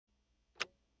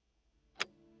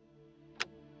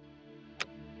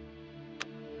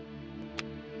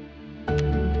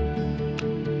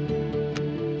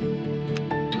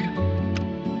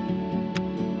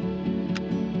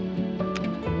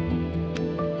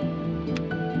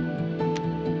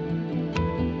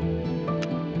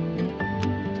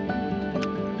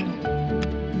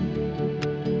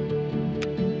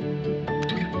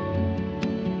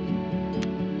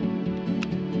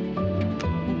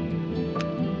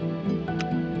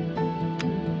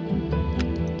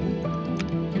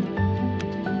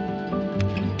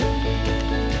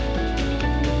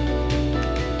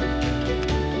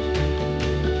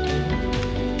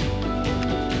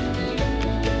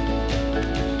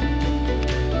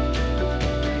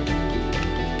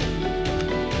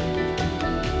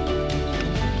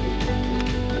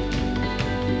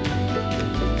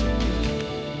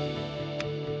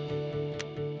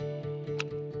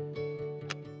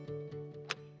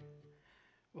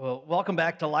Well, welcome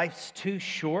back to Life's Too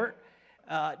Short.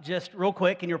 Just real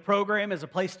quick, in your program is a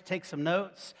place to take some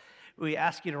notes. We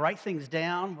ask you to write things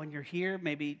down when you're here,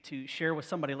 maybe to share with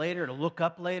somebody later, to look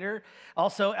up later.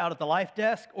 Also, out at the Life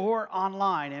Desk or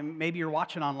online, and maybe you're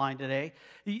watching online today,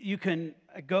 you can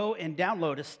go and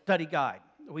download a study guide.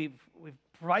 We've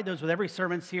provide those with every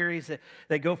sermon series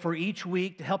that go for each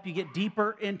week to help you get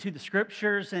deeper into the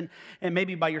scriptures and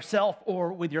maybe by yourself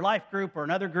or with your life group or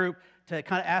another group to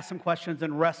kind of ask some questions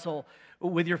and wrestle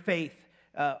with your faith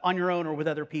on your own or with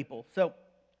other people. So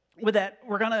with that,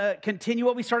 we're going to continue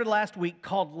what we started last week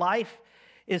called Life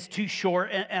is Too Short.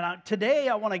 And today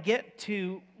I want to get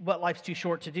to what life's too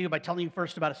short to do by telling you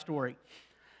first about a story.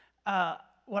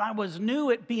 When I was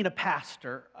new at being a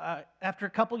pastor, after a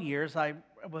couple years, I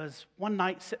was one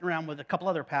night sitting around with a couple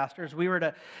other pastors. We were at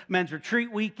a men's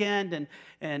retreat weekend,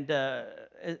 and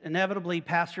inevitably,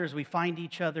 pastors, we find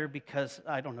each other because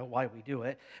I don't know why we do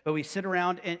it, but we sit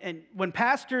around, and when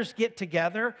pastors get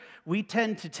together, we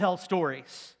tend to tell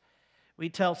stories. We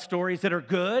tell stories that are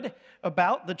good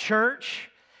about the church,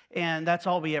 and that's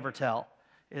all we ever tell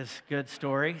is good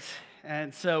stories.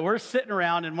 And so we're sitting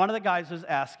around, and one of the guys was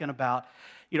asking about,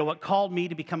 what called me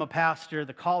to become a pastor,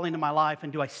 the calling of my life,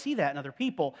 and do I see that in other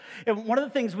people? And one of the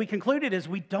things we concluded is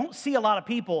we don't see a lot of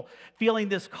people feeling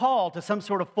this call to some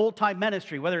sort of full-time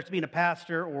ministry, whether it's being a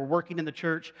pastor or working in the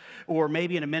church or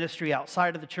maybe in a ministry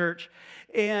outside of the church.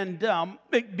 And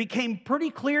it became pretty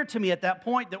clear to me at that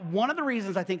point that one of the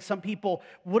reasons I think some people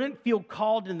wouldn't feel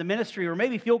called in the ministry or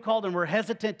maybe feel called and were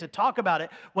hesitant to talk about it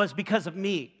was because of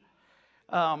me.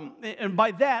 And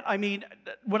by that, I mean,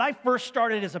 when I first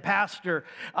started as a pastor,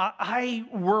 I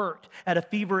worked at a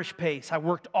feverish pace. I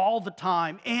worked all the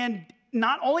time. And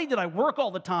not only did I work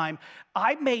all the time,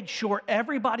 I made sure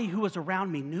everybody who was around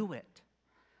me knew it.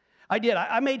 I did.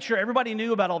 I made sure everybody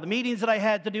knew about all the meetings that I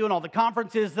had to do and all the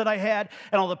conferences that I had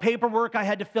and all the paperwork I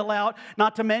had to fill out,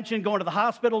 not to mention going to the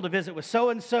hospital to visit with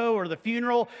so-and-so or the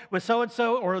funeral with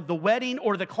so-and-so or the wedding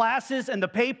or the classes and the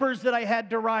papers that I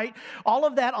had to write, all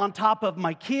of that on top of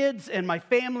my kids and my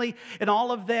family and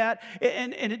all of that.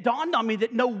 And it dawned on me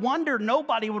that no wonder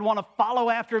nobody would want to follow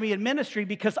after me in ministry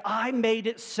because I made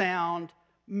it sound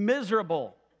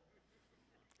miserable.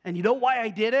 And you know why I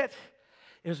did it?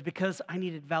 It was because I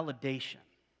needed validation.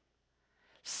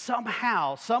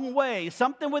 Somehow, some way,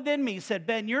 something within me said,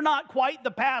 Ben, you're not quite the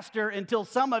pastor until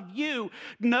some of you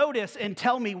notice and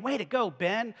tell me, way to go,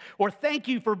 Ben, or thank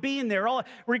you for being there.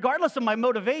 Regardless of my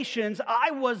motivations, I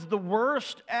was the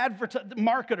worst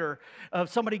marketer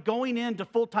of somebody going into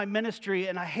full-time ministry,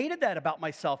 and I hated that about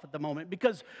myself at the moment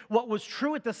because what was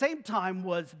true at the same time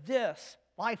was this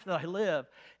life that I live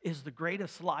is the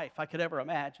greatest life I could ever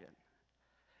imagine.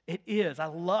 It is. I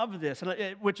love this,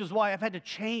 which is why I've had to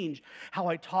change how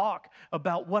I talk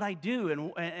about what I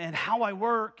do and how I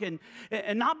work, and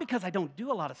not because I don't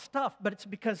do a lot of stuff, but it's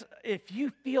because if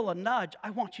you feel a nudge, I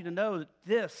want you to know that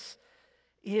this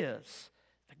is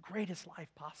the greatest life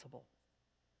possible.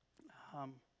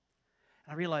 And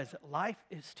I realize that life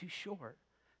is too short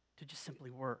to just simply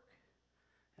work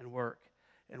and work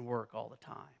and work all the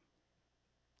time.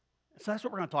 So that's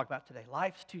what we're going to talk about today.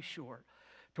 Life's too short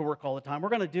to work all the time. We're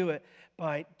going to do it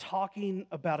by talking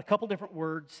about a couple different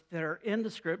words that are in the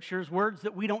scriptures, words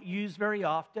that we don't use very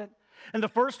often. And the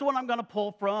first one I'm going to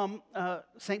pull from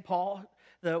St. Paul,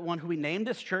 the one who we named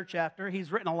this church after.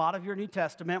 He's written a lot of your New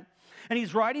Testament. And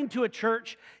he's writing to a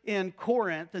church in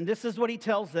Corinth, and this is what he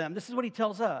tells them. This is what he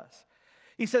tells us.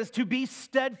 He says, to be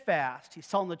steadfast, he's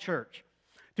telling the church,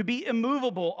 to be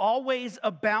immovable, always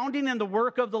abounding in the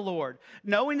work of the Lord,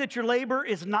 knowing that your labor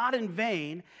is not in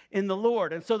vain in the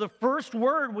Lord. And so the first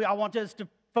word I want us to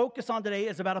focus on today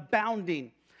is about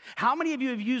abounding. How many of you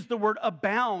have used the word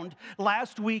abound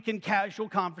last week in casual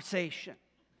conversation?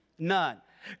 None.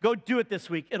 Go do it this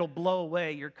week. It'll blow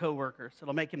away your coworkers.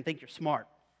 It'll make them think you're smart.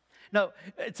 No,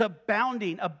 it's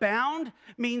abounding. Abound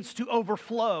means to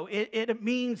overflow. It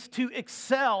means to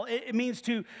excel. It means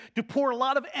to pour a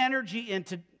lot of energy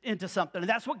into something. And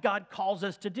that's what God calls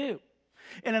us to do.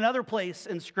 In another place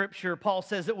in Scripture, Paul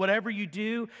says that whatever you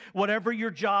do, whatever your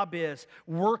job is,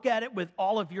 work at it with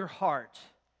all of your heart.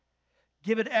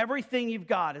 Give it everything you've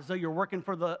got as though you're working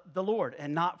for the Lord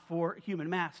and not for human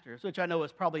masters, which I know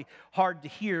is probably hard to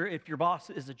hear if your boss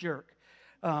is a jerk.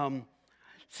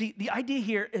 See, the idea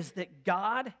here is that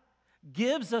God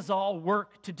gives us all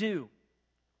work to do.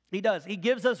 He does. He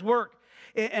gives us work,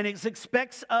 and He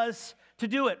expects us to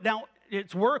do it. Now,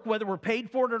 it's work whether we're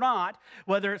paid for it or not,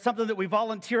 whether it's something that we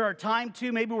volunteer our time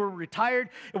to. Maybe we're retired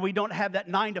and we don't have that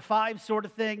 9-to-5 sort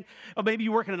of thing. Or maybe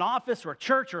you work in an office or a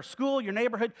church or a school, your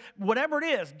neighborhood. Whatever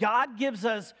it is, God gives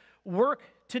us work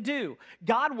to do.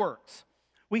 God works.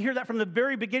 We hear that from the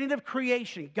very beginning of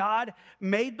creation. God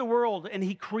made the world, and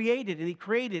he created, and he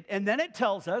created. And then it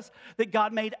tells us that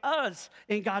God made us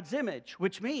in God's image,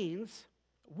 which means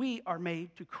we are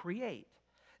made to create.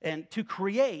 And to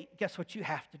create, guess what you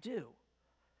have to do?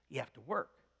 You have to work.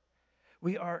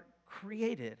 We are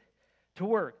created to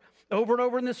work. Over and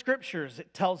over in the scriptures,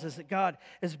 it tells us that God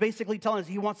is basically telling us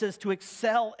he wants us to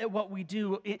excel at what we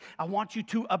do. I want you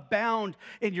to abound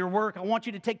in your work. I want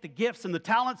you to take the gifts and the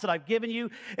talents that I've given you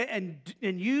and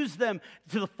use them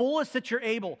to the fullest that you're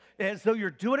able, as though you're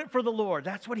doing it for the Lord.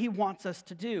 That's what he wants us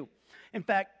to do. In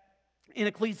fact, in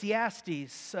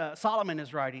Ecclesiastes, Solomon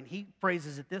is writing, he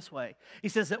phrases it this way. He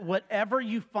says that whatever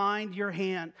your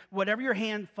hand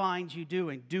finds you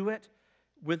doing, do it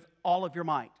with all of your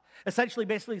might. Essentially,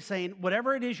 basically saying,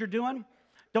 whatever it is you're doing,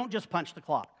 don't just punch the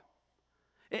clock.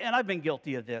 And I've been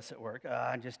guilty of this at work.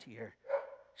 I'm just here.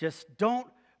 Just don't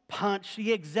punch,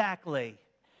 exactly.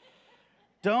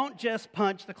 Don't just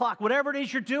punch the clock. Whatever it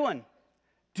is you're doing,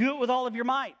 do it with all of your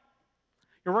might.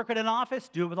 You're working in an office,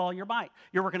 do it with all your might.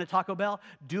 You're working at Taco Bell,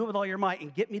 do it with all your might,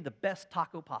 and get me the best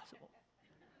taco possible.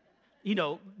 You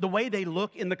know, the way they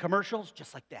look in the commercials,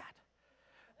 just like that.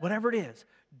 Whatever it is,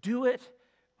 do it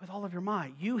with all of your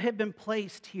might. You have been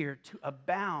placed here to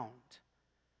abound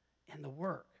in the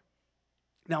work.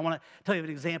 Now, I want to tell you an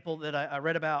example that I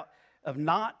read about of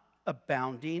not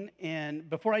abounding. And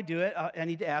before I do it, I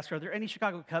need to ask, are there any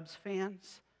Chicago Cubs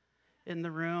fans in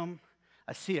the room?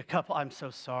 I see a couple. I'm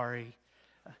so sorry.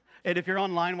 And if you're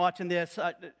online watching this,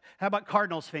 how about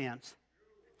Cardinals fans?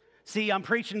 See, I'm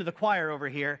preaching to the choir over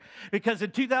here, because in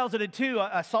 2002,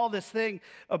 I saw this thing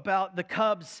about the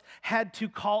Cubs had to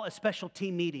call a special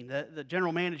team meeting. The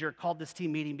general manager called this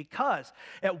team meeting because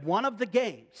at one of the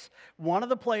games, one of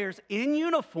the players in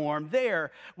uniform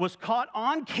there was caught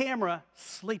on camera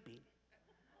sleeping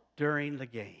during the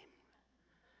game.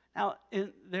 Now,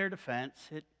 in their defense,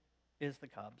 it is the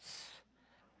Cubs.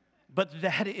 But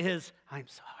that is, I'm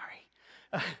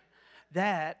sorry,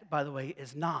 that, by the way,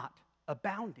 is not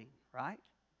abounding, right?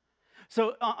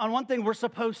 So on one thing, we're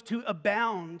supposed to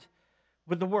abound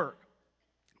with the work.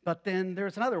 But then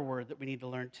there's another word that we need to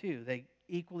learn too. They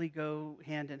equally go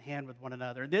hand in hand with one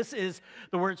another. This is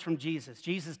the words from Jesus.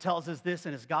 Jesus tells us this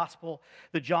in his gospel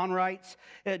that John writes.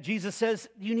 Jesus says,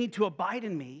 you need to abide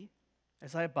in me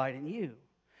as I abide in you.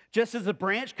 Just as a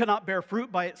branch cannot bear fruit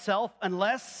by itself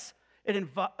unless it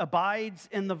abides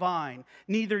in the vine,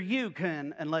 neither you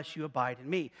can unless you abide in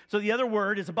me. So the other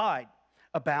word is abide.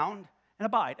 Abound and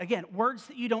abide. Again, words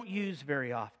that you don't use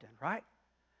very often, right?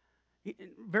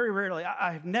 Very rarely.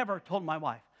 I've never told my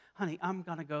wife, honey, I'm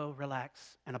going to go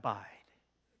relax and abide.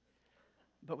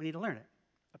 But we need to learn it.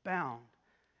 Abound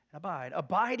and abide.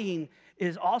 Abiding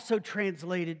is also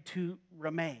translated to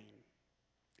remain.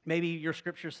 Maybe your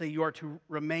scriptures say you are to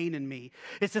remain in me.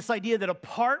 It's this idea that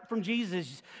apart from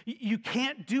Jesus, you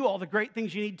can't do all the great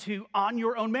things you need to on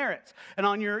your own merits and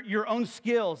on your own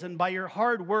skills and by your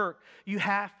hard work. You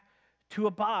have to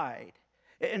abide.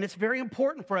 And it's very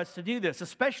important for us to do this,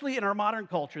 especially in our modern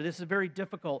culture. This is very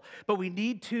difficult, but we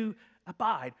need to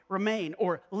abide, remain,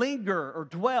 or linger, or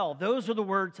dwell. Those are the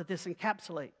words that this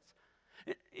encapsulates.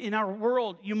 In our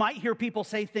world, you might hear people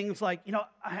say things like, you know,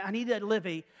 I need to live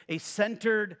a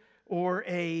centered or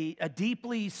a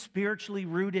deeply spiritually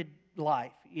rooted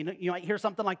life. You know, you might hear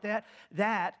something like that.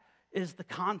 That is the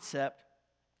concept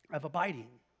of abiding.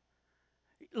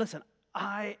 Listen,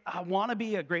 I want to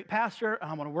be a great pastor.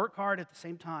 I want to work hard at the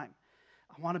same time.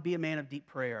 I want to be a man of deep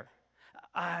prayer.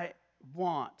 I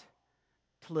want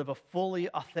to live a fully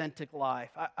authentic life.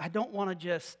 I don't want to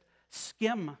just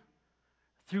skim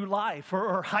through life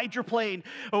or hydroplane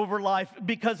over life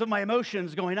because of my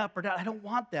emotions going up or down. I don't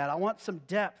want that. I want some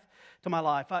depth to my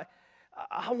life.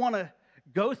 I want to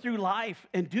go through life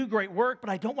and do great work, but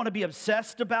I don't want to be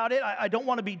obsessed about it. I don't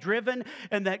want to be driven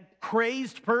and that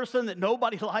crazed person that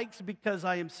nobody likes because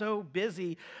I am so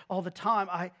busy all the time.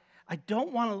 I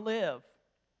don't want to live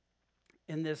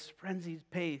in this frenzied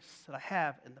pace that I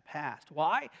have in the past.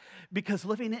 Why? Because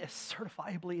living is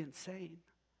certifiably insane.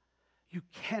 You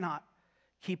cannot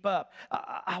keep up.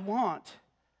 I want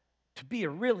to be a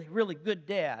really, really good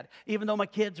dad. Even though my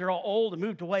kids are all old and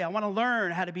moved away, I want to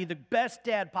learn how to be the best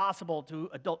dad possible to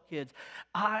adult kids.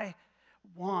 I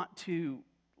want to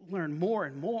learn more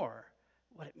and more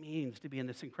what it means to be in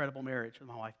this incredible marriage with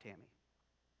my wife, Tammy.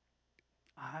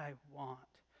 I want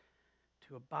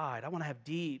to abide. I want to have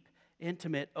deep,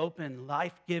 intimate, open,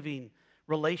 life-giving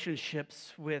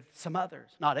relationships with some others.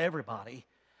 Not everybody.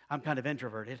 I'm kind of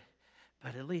introverted.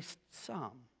 But at least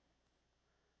some.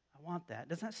 I want that.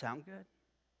 Doesn't that sound good?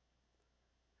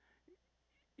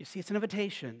 You see, it's an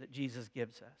invitation that Jesus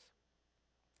gives us.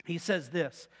 He says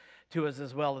this to us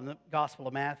as well in the Gospel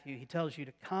of Matthew. He tells you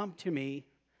to come to me,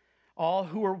 all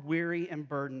who are weary and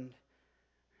burdened.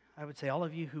 I would say all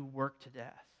of you who work to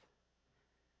death.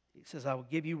 He says, I will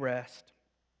give you rest.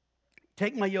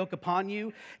 Take my yoke upon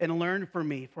you and learn from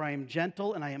me, for I am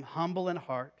gentle and I am humble in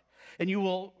heart, and you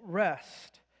will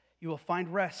rest. You will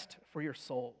find rest for your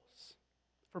souls.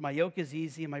 For my yoke is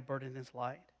easy and my burden is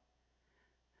light.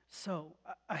 So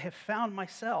I have found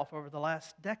myself over the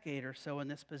last decade or so in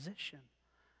this position.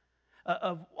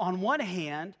 On one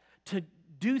hand, to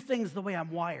do things the way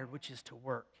I'm wired, which is to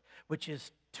work, which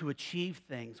is to achieve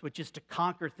things, which is to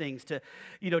conquer things, to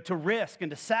risk and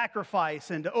to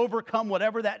sacrifice and to overcome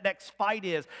whatever that next fight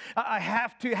is. I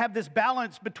have to have this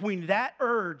balance between that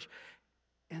urge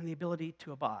and the ability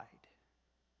to abide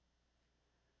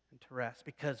and to rest.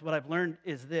 Because what I've learned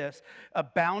is this: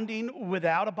 abounding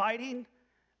without abiding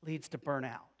leads to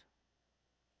burnout.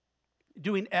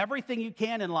 Doing everything you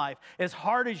can in life, as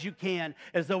hard as you can,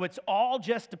 as though it's all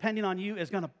just depending on you, is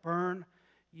going to burn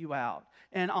you out.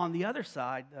 And on the other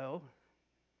side, though,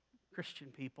 Christian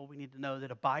people, we need to know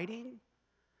that abiding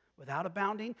without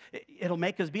abounding, it'll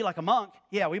make us be like a monk.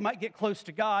 Yeah, we might get close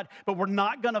to God, but we're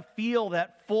not going to feel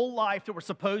that full life that we're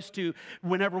supposed to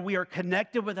whenever we are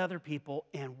connected with other people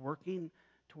and working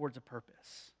towards a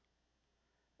purpose.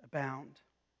 Abound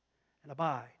and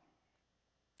abide.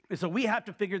 And so we have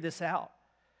to figure this out.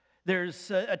 There's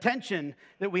a tension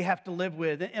that we have to live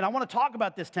with. And I want to talk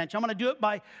about this tension. I'm going to do it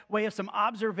by way of some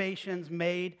observations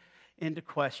made into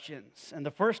questions. And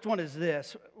the first one is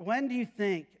this: when do you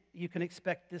think you can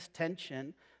expect this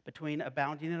tension between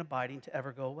abounding and abiding to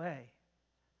ever go away?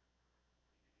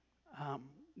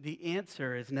 The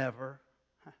answer is never.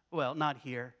 Well, not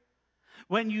here.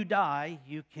 When you die,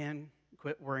 you can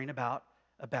quit worrying about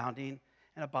abounding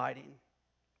and abiding.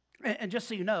 And just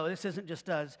so you know, this isn't just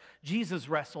us. Jesus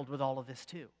wrestled with all of this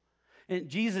too. And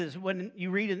Jesus, when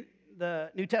you read in the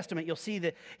New Testament, you'll see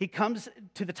that he comes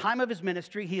to the time of his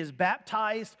ministry. He is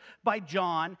baptized by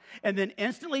John, and then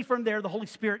instantly from there, the Holy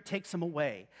Spirit takes him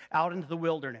away out into the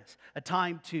wilderness. A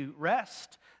time to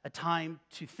rest, a time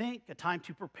to think, a time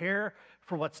to prepare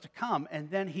for what's to come.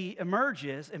 And then he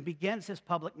emerges and begins his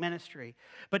public ministry.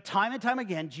 But time and time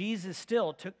again, Jesus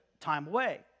still took time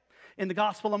away. In the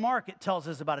Gospel of Mark, it tells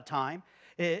us about a time.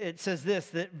 It says this,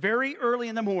 that very early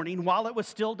in the morning, while it was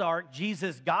still dark,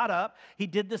 Jesus got up. He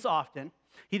did this often.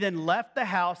 He then left the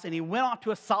house and he went off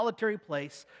to a solitary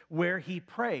place where he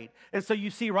prayed. And so you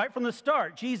see right from the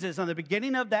start, Jesus, on the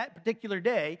beginning of that particular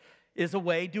day, is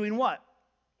away doing what?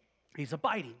 He's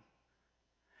abiding.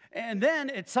 And then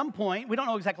at some point, we don't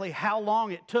know exactly how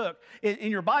long it took.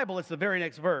 In your Bible, it's the very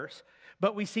next verse.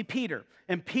 But we see Peter,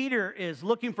 and Peter is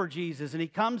looking for Jesus, and he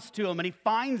comes to him, and he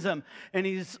finds him, and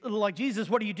he's like, Jesus,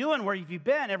 what are you doing? Where have you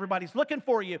been? Everybody's looking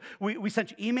for you. We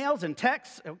sent you emails and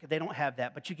texts. Okay, they don't have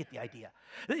that, but you get the idea.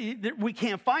 We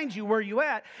can't find you. Where are you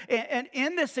at? And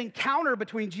in this encounter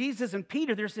between Jesus and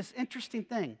Peter, there's this interesting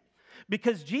thing,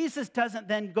 because Jesus doesn't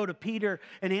then go to Peter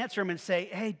and answer him and say,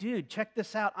 hey, dude, check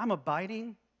this out. I'm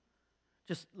abiding.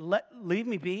 Just leave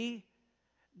me be.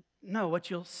 No, what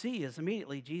you'll see is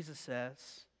immediately Jesus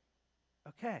says,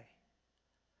 okay,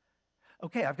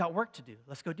 I've got work to do.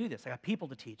 Let's go do this. I got people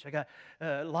to teach. I got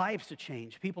lives to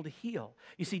change, people to heal.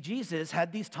 You see, Jesus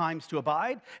had these times to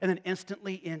abide and then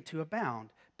instantly into abound,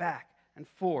 back and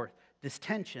forth, this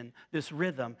tension, this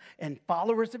rhythm. And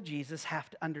followers of Jesus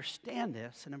have to understand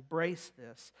this and embrace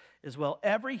this as well.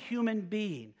 Every human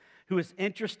being who is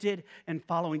interested in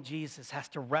following Jesus has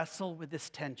to wrestle with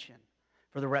this tension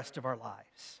for the rest of our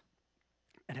lives.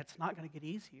 And it's not going to get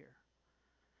easier.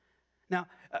 Now,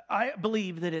 I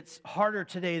believe that it's harder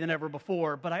today than ever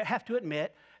before, but I have to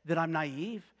admit that I'm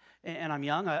naive and I'm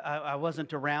young. I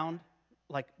wasn't around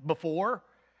like before,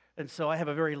 and so I have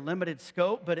a very limited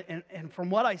scope. But and from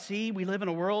what I see, we live in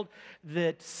a world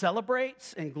that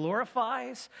celebrates and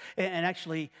glorifies and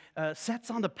actually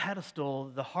sets on the pedestal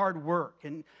the hard work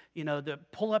and, the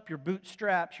pull up your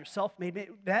bootstraps, your self-made.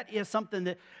 That is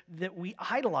something that we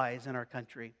idolize in our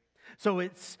country. So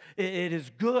it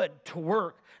is good to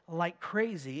work like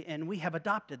crazy, and we have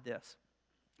adopted this.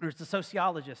 There's a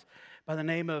sociologist by the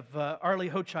name of Arlie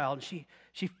Hochschild, and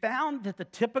she found that the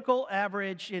typical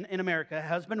average in America,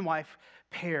 husband and wife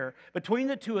pair, between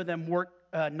the two of them work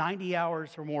 90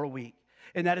 hours or more a week.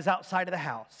 And that is outside of the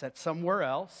house. That's somewhere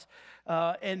else.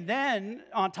 And then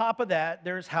on top of that,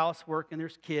 there's housework and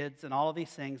there's kids and all of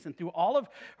these things. And through all of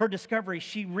her discovery,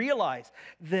 she realized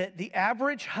that the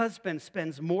average husband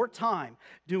spends more time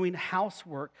doing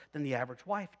housework than the average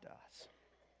wife does.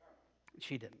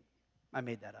 She didn't. I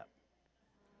made that up.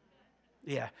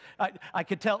 Yeah. I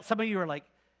could tell some of you are like,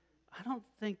 I don't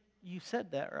think You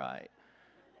said that right.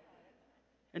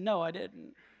 And no, I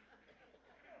didn't.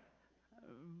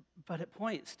 But it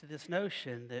points to this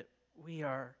notion that we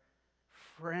are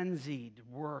frenzied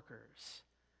workers,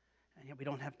 and yet we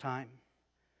don't have time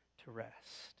to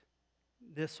rest.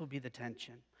 This will be the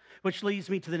tension, which leads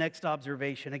me to the next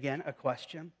observation. Again, a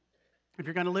question. If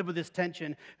you're going to live with this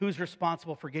tension, who's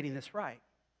responsible for getting this right?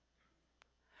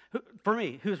 For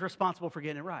me, who's responsible for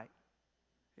getting it right?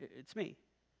 It's me.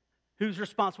 Who's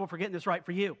responsible for getting this right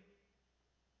for you?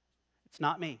 It's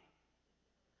not me.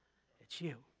 It's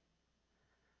you.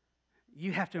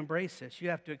 You have to embrace this. You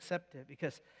have to accept it,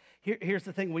 because here's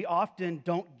the thing. We often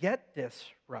don't get this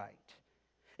right.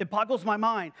 It boggles my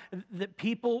mind that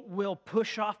people will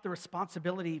push off the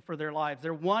responsibility for their lives,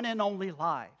 their one and only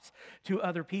lives, to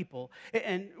other people.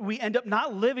 And we end up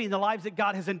not living the lives that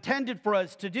God has intended for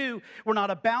us to do. We're not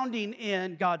abounding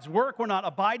in God's work. We're not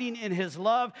abiding in His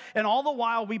love. And all the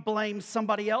while, we blame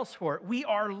somebody else for it. We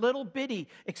are little bitty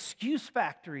excuse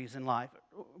factories in life.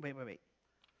 Wait.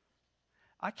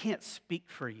 I can't speak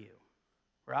for you,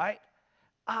 right?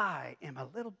 I am a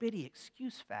little bitty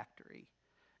excuse factory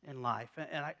in life,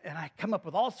 and I come up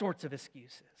with all sorts of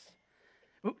excuses.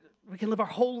 We can live our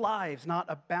whole lives not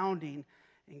abounding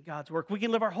in God's work. We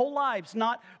can live our whole lives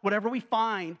not whatever we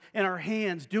find in our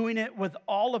hands, doing it with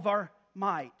all of our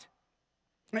might.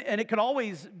 And it could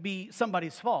always be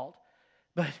somebody's fault,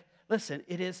 but listen,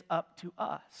 it is up to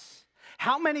us.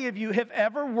 How many of you have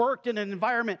ever worked in an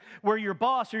environment where your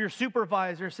boss or your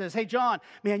supervisor says, hey, John,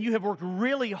 man, you have worked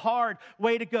really hard.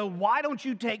 Way to go. Why don't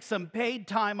you take some paid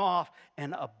time off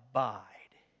and abide?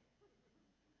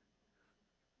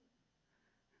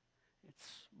 It's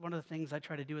one of the things I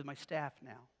try to do with my staff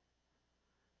now,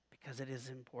 because it is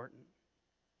important.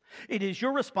 It is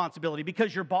your responsibility,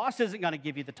 because your boss isn't going to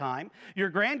give you the time.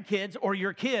 Your grandkids or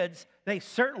your kids, they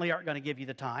certainly aren't going to give you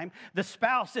the time. The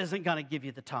spouse isn't going to give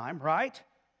you the time, right?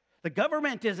 The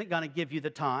government isn't going to give you the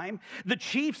time. The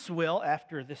Chiefs will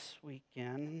after this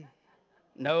weekend.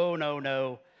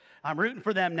 No. I'm rooting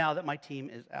for them now that my team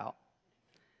is out.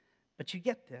 But you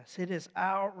get this. It is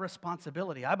our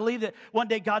responsibility. I believe that one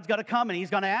day God's got to come and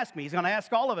He's going to ask me. He's going to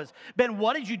ask all of us, Ben,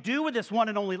 what did you do with this one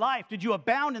and only life? Did you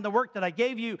abound in the work that I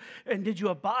gave you? And did you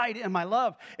abide in my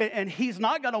love? And He's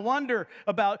not going to wonder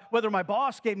about whether my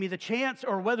boss gave me the chance,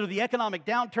 or whether the economic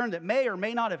downturn that may or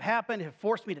may not have happened have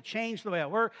forced me to change the way I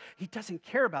work. He doesn't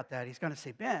care about that. He's going to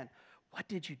say, Ben, what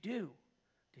did you do?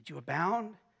 Did you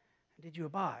abound? And did you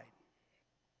abide?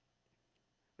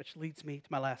 Which leads me to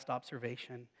my last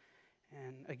observation.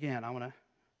 And again, I want to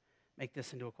make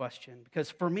this into a question,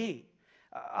 because for me,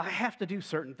 I have to do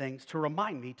certain things to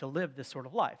remind me to live this sort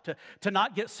of life, to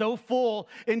not get so full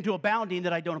into abounding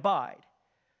that I don't abide,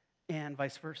 and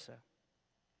vice versa.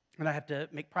 And I have to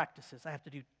make practices. I have to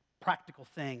do practical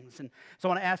things. And so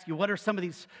I want to ask you, what are some of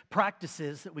these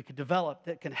practices that we could develop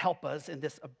that can help us in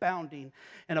this abounding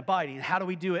and abiding? How do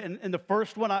we do it? And the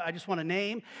first one I just want to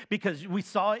name, because we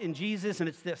saw it in Jesus, and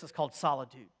it's this. It's called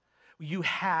solitude. You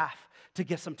have to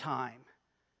get some time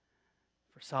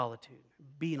for solitude,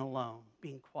 being alone,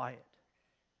 being quiet,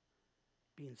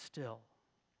 being still.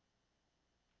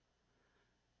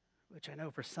 Which I know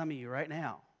for some of you right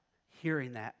now,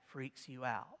 hearing that freaks you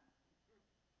out,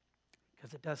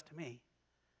 because it does to me.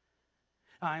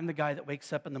 I'm the guy that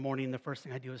wakes up in the morning and the first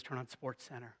thing I do is turn on Sports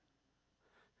Center.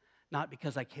 Not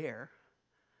because I care,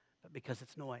 but because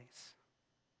it's noise.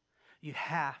 You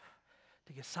have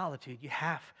to get solitude. You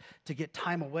have to get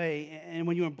time away. And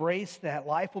when you embrace that,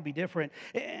 life will be different.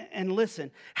 And listen,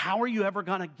 how are you ever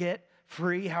going to get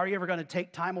free? How are you ever going to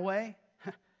take time away?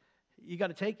 You got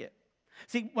to take it.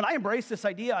 See, when I embraced this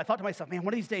idea, I thought to myself, man,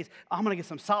 one of these days, I'm going to get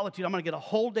some solitude. I'm going to get a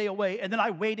whole day away. And then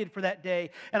I waited for that day,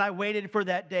 and I waited for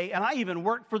that day. And I even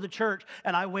worked for the church,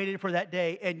 and I waited for that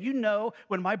day. And you know,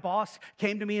 when my boss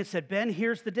came to me and said, Ben,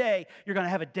 here's the day. You're going to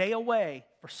have a day away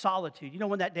for solitude. You know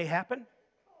when that day happened?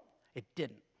 It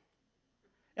didn't.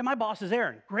 And my boss is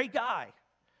Aaron, great guy.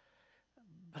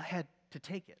 But I had to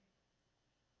take it.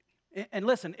 And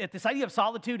listen, if this idea of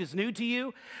solitude is new to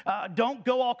you, don't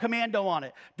go all commando on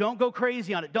it. Don't go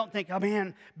crazy on it. Don't think, oh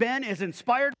man, Ben has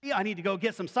inspired me. I need to go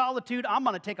get some solitude. I'm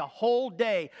going to take a whole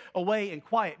day away and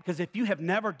quiet. Because if you have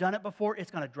never done it before,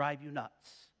 it's going to drive you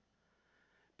nuts.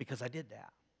 Because I did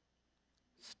that.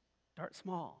 Start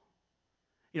small.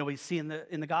 You know, we see in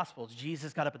the Gospels,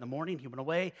 Jesus got up in the morning, he went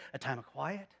away, a time of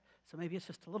quiet. So maybe it's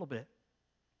just a little bit.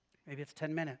 Maybe it's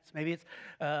 10 minutes. Maybe it's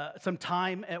some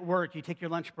time at work. You take your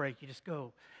lunch break. You just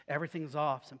go. Everything's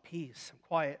off. Some peace, some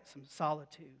quiet, some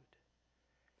solitude.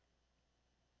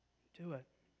 Do it.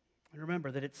 And remember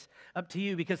that it's up to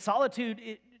you, because solitude,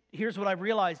 here's what I've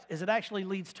realized, is it actually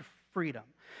leads to freedom,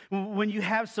 when you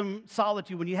have some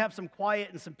solitude, when you have some quiet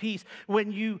and some peace,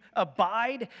 when you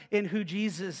abide in who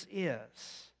Jesus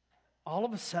is, all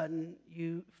of a sudden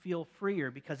you feel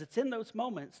freer, because it's in those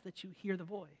moments that you hear the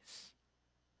voice.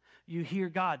 You hear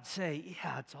God say,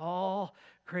 yeah, it's all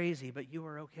crazy, but you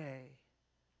are okay.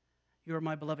 You are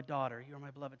my beloved daughter. You are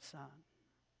my beloved son.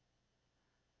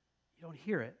 You don't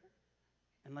hear it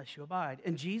unless you abide.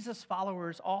 And Jesus'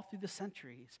 followers all through the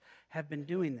centuries have been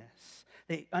doing this.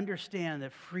 They understand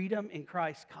that freedom in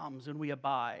Christ comes when we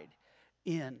abide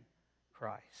in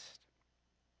Christ.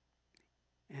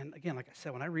 And again, like I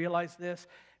said, when I realized this,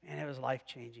 man, it was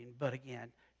life-changing. But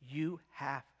again, you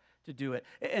have to do it.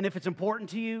 And if it's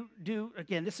important to you,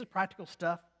 again, this is practical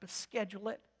stuff, but schedule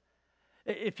it.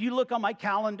 If you look on my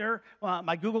calendar,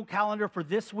 my Google Calendar for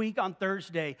this week on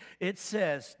Thursday, it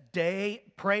says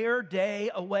prayer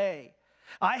day away.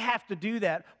 I have to do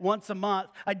that once a month.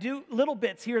 I do little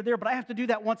bits here or there, but I have to do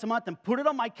that once a month and put it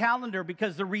on my calendar,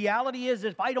 because the reality is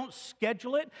if I don't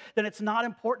schedule it, then it's not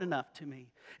important enough to me.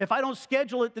 If I don't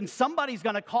schedule it, then somebody's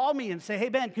going to call me and say, hey,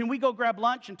 Ben, can we go grab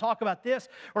lunch and talk about this?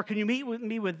 Or can you meet with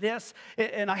me with this?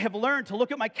 And I have learned to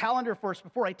look at my calendar first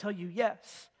before I tell you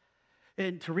yes.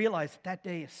 And to realize that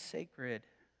day is sacred.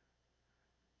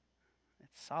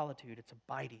 It's solitude. It's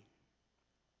abiding.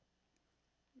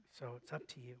 So it's up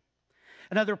to you.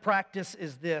 Another practice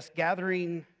is this,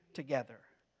 gathering together.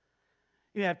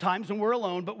 You have times when we're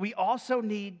alone, but we also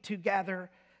need to gather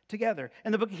together.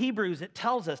 In the book of Hebrews, it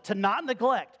tells us to not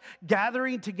neglect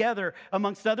gathering together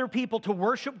amongst other people to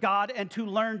worship God and to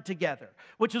learn together,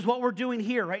 which is what we're doing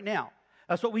here right now.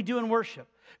 That's what we do in worship.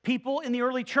 People in the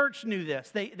early church knew this.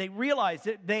 They realized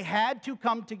that they had to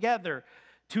come together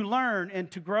to learn and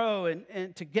to grow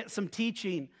and to get some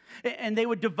teaching. And they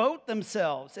would devote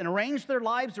themselves and arrange their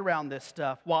lives around this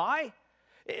stuff. Why?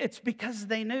 It's because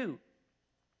they knew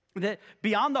that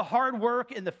beyond the hard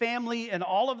work and the family and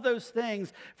all of those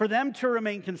things, for them to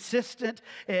remain consistent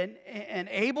and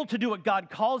able to do what God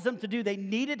calls them to do, they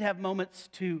needed to have moments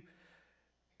to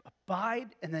abide,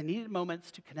 and they needed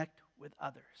moments to connect with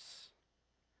others.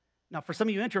 Now, for some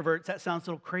of you introverts, that sounds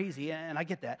a little crazy, and I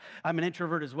get that. I'm an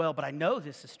introvert as well, but I know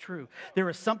this is true. There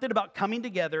is something about coming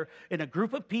together in a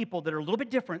group of people that are a little bit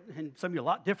different, and some of you are a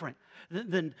lot different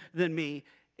than me,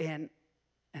 and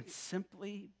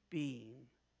simply being,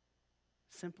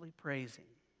 simply praising,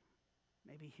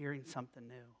 maybe hearing something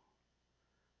new.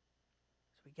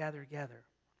 So we gather together.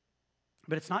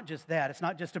 But it's not just that. It's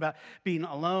not just about being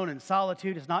alone in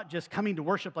solitude. It's not just coming to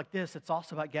worship like this. It's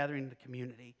also about gathering in the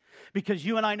community. Because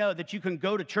you and I know that you can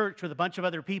go to church with a bunch of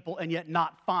other people and yet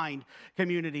not find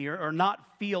community or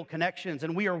not feel connections.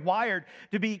 And we are wired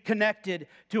to be connected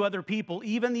to other people.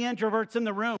 Even the introverts in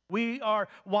the room, we are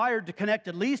wired to connect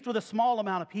at least with a small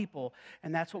amount of people.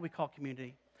 And that's what we call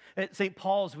community. At St.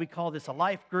 Paul's, we call this a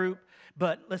life group.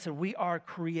 But listen, we are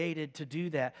created to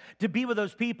do that. To be with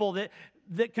those people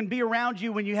that can be around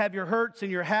you when you have your hurts and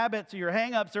your habits or your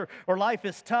hang-ups or life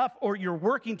is tough or you're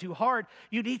working too hard.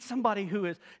 You need somebody who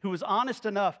is honest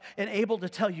enough and able to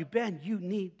tell you, Ben, you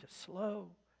need to slow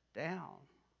down.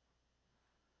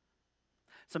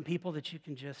 Some people that you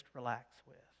can just relax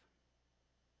with.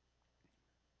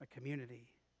 A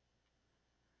community.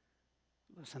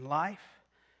 Listen, life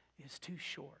is too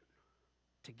short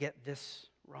to get this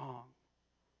wrong.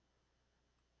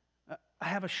 I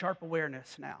have a sharp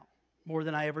awareness now, more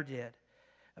than I ever did,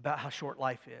 about how short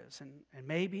life is. And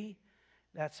maybe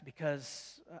that's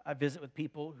because I visit with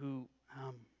people who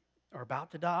are about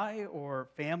to die or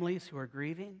families who are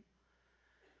grieving.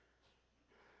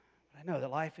 But I know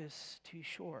that life is too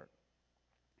short.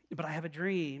 But I have a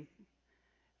dream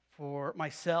for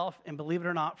myself, and believe it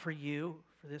or not, for you,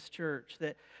 for this church,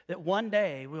 that one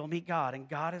day we'll meet God, and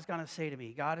God is going to say to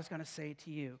me, God is going to say to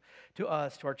you, to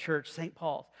us, to our church, St.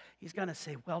 Paul's, he's going to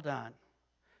say, well done.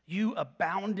 You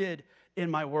abounded in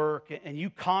my work, and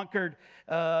you conquered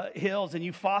hills, and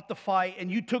you fought the fight,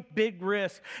 and you took big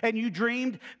risks, and you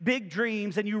dreamed big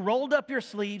dreams, and you rolled up your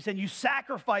sleeves, and you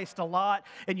sacrificed a lot,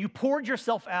 and you poured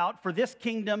yourself out for this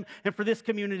kingdom and for this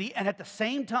community, and at the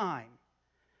same time,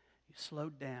 you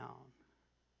slowed down,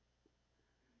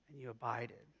 and you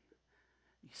abided.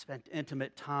 You spent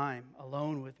intimate time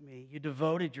alone with me. You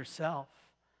devoted yourself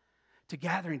to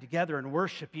gathering together and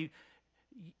worship.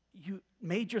 You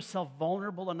made yourself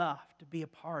vulnerable enough to be a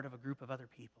part of a group of other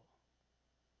people.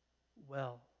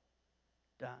 Well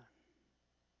done.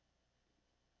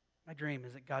 My dream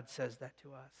is that God says that to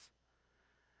us.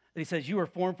 That he says, you were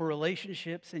formed for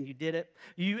relationships, and you did it.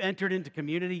 You entered into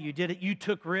community, you did it. You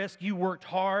took risks, you worked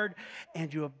hard,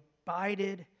 and you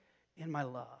abided in my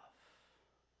love.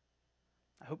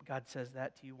 I hope God says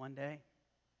that to you one day.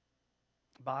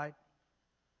 Abide.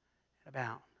 and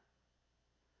abound.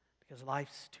 Because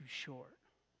life's too short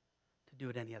to do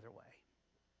it any other way.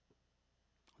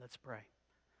 Let's pray.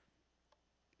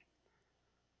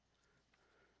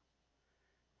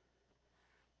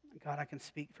 God, I can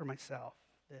speak for myself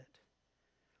that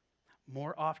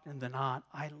more often than not,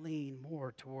 I lean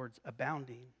more towards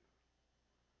abounding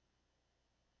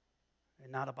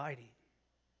and not abiding.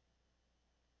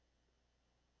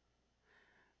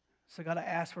 So God, I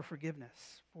ask for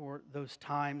forgiveness for those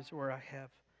times where I have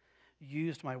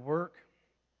used my work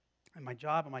and my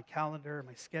job and my calendar and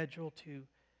my schedule to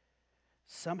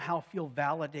somehow feel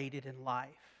validated in life,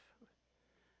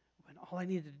 when all I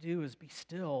need to do is be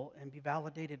still and be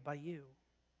validated by you.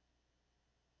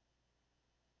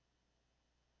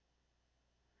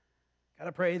 God,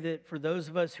 I pray that for those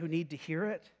of us who need to hear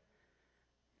it,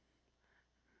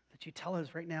 that you tell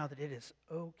us right now that it is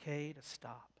okay to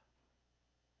stop,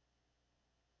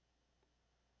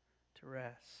 to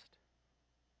rest,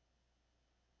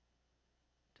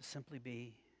 to simply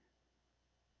be.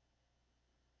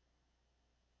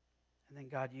 And then,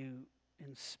 God, you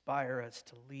inspire us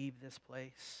to leave this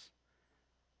place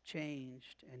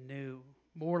changed and new,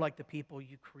 more like the people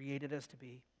you created us to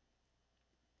be.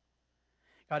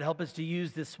 God, help us to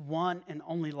use this one and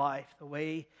only life the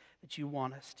way that you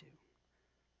want us to.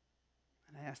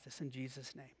 And I ask this in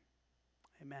Jesus' name.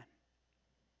 Amen.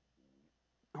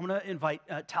 I'm going to invite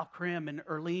Tal Krim and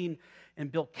Erlene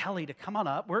and Bill Kelly to come on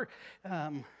up. We're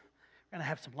going to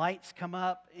have some lights come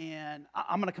up, and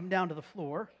I'm going to come down to the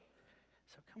floor.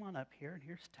 So come on up here, and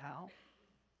here's Tal,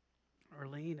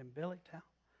 Erlene, and Billy. Tal.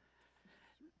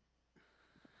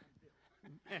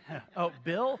 Oh,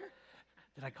 Bill?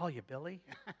 Did I call you Billy?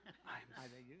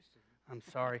 I'm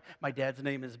sorry. My dad's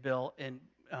name is Bill, and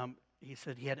he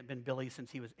said he hadn't been Billy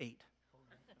since he was 8.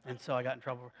 And so I got in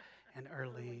trouble. And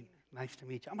Erlene, nice to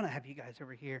meet you. I'm going to have you guys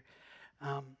over here.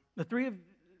 The three of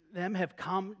them have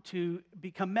come to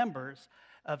become members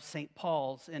of St.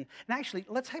 Paul's. And actually,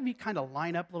 let's have you kind of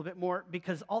line up a little bit more,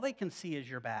 because all they can see is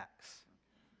your backs.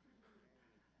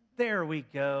 There we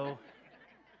go.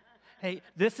 Hey,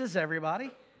 this is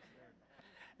everybody.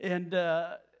 And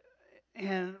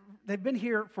they've been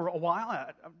here for a while.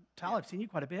 Tal, I've seen you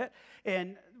quite a bit.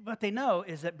 And what they know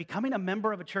is that becoming a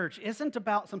member of a church isn't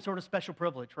about some sort of special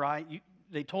privilege, right?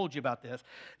 They told you about this.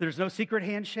 There's no secret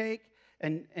handshake,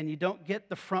 and you don't get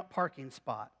the front parking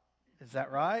spot. Is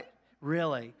that right?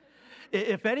 Really?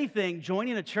 If anything,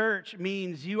 joining a church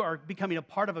means you are becoming a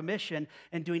part of a mission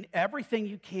and doing everything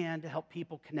you can to help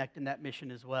people connect in that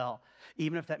mission as well,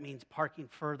 even if that means parking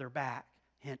further back.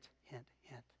 Hint, hint,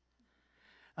 hint.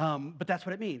 But that's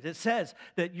what it means. It says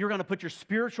that you're going to put your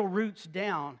spiritual roots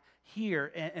down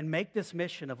here and make this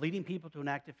mission of leading people to an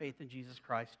active faith in Jesus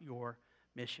Christ your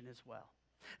mission as well.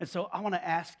 And so I want to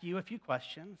ask you a few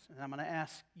questions, and I'm going to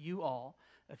ask you all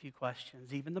a few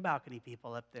questions, even the balcony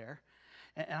people up there.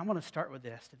 And I want to start with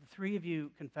this. Did the three of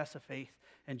you confess a faith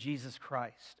in Jesus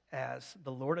Christ as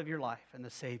the Lord of your life and the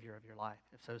Savior of your life?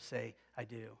 If so, say, I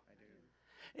do.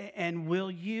 And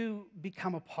will you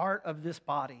become a part of this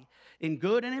body in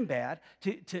good and in bad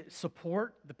to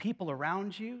support the people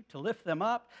around you, to lift them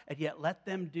up, and yet let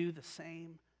them do the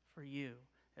same for you?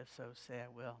 If so, say,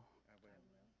 I will.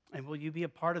 And will you be a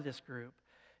part of this group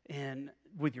and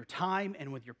with your time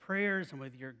and with your prayers and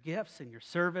with your gifts and your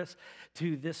service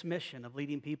to this mission of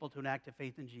leading people to an active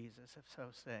faith in Jesus? If so,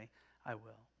 say, I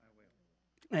will.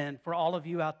 And for all of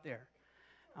you out there,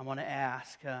 I want to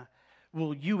ask,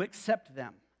 will you accept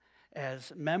them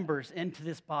as members into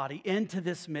this body, into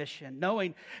this mission,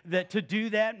 knowing that to do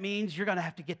that means you're going to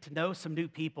have to get to know some new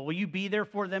people? Will you be there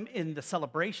for them in the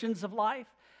celebrations of life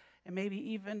and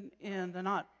maybe even in the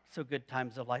not so good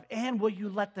times of life? And will you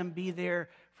let them be there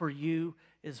for you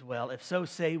as well? If so,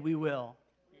 say, we will.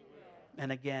 And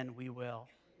again, we will.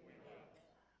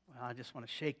 Well, I just want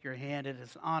to shake your hand. It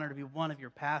is an honor to be one of your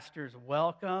pastors.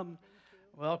 Welcome.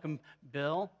 Welcome,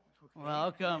 Bill.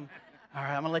 Welcome. All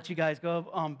right, I'm going to let you guys go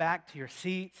on back to your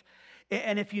seats.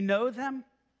 And if you know them,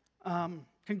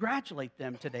 congratulate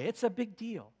them today. It's a big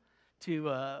deal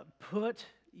to put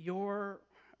your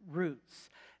roots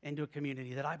into a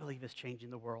community that I believe is changing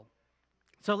the world.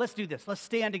 So let's do this. Let's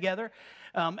stand together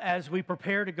as we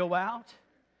prepare to go out.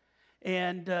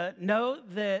 And know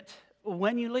that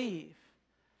when you leave,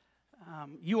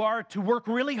 you are to work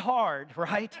really hard,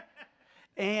 right?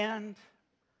 And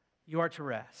you are to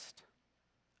rest.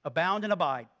 Abound and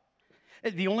abide.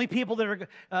 The only people that are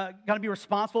going to be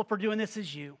responsible for doing this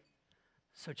is you.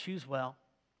 So choose well.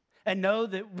 And know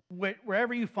that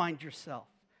wherever you find yourself,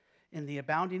 in the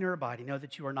abounding or abiding, know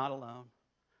that you are not alone.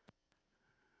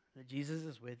 That Jesus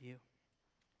is with you.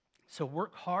 So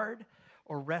work hard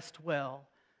or rest well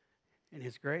in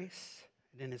his grace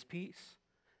and in his peace,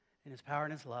 in his power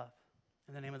and his love.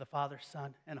 In the name of the Father,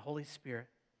 Son, and Holy Spirit.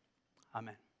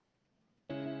 Amen.